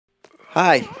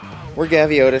Hi, we're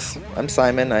Gaviotas. I'm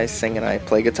Simon. I sing and I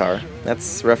play guitar.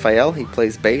 That's Raphael. He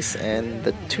plays bass and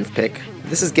the toothpick.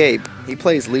 This is Gabe. He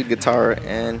plays lead guitar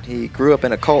and he grew up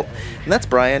in a cult. And that's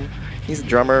Brian. He's a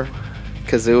drummer,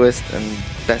 kazooist,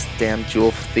 and best damn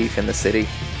jewel thief in the city.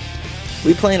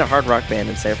 We play in a hard rock band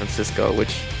in San Francisco,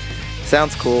 which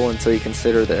sounds cool until you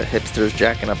consider the hipsters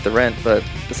jacking up the rent, but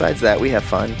besides that, we have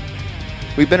fun.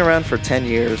 We've been around for 10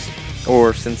 years,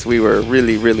 or since we were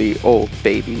really old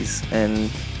babies, and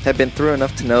have been through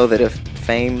enough to know that if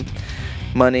fame,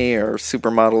 money, or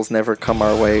supermodels never come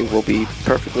our way, we'll be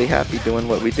perfectly happy doing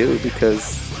what we do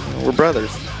because we're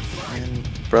brothers, and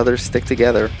brothers stick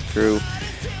together through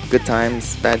good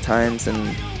times, bad times,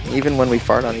 and even when we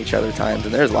fart on each other times,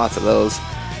 and there's lots of those.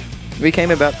 We came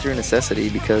about through necessity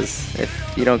because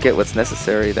if you don't get what's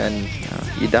necessary, then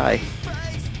you die.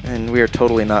 And we are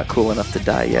totally not cool enough to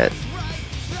die yet.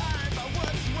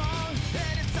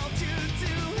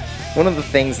 One of the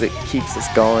things that keeps us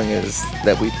going is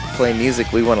that we play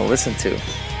music we want to listen to.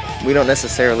 We don't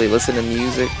necessarily listen to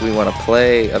music we want to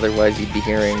play, otherwise you'd be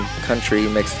hearing country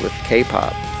mixed with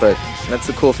K-pop. But that's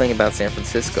the cool thing about San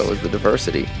Francisco is the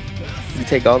diversity. You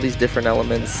take all these different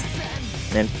elements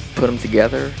and put them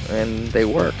together and they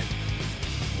work.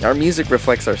 Our music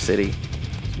reflects our city.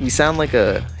 We sound like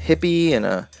a hippie and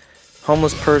a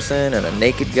homeless person and a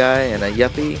naked guy and a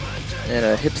yuppie and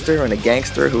a hipster and a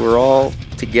gangster who are all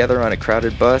together on a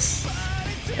crowded bus.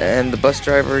 And the bus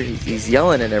driver, he's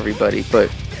yelling at everybody,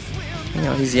 but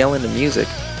he's yelling to music.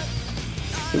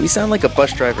 We sound like a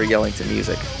bus driver yelling to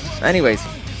music. Anyways,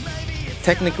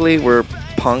 technically we're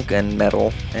punk and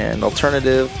metal and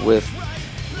alternative with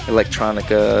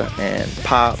electronica and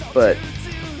pop, but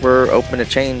we're open to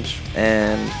change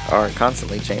and are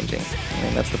constantly changing,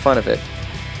 and that's the fun of it.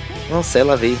 Well, c'est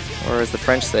la vie, or as the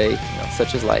French say,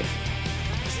 such is life.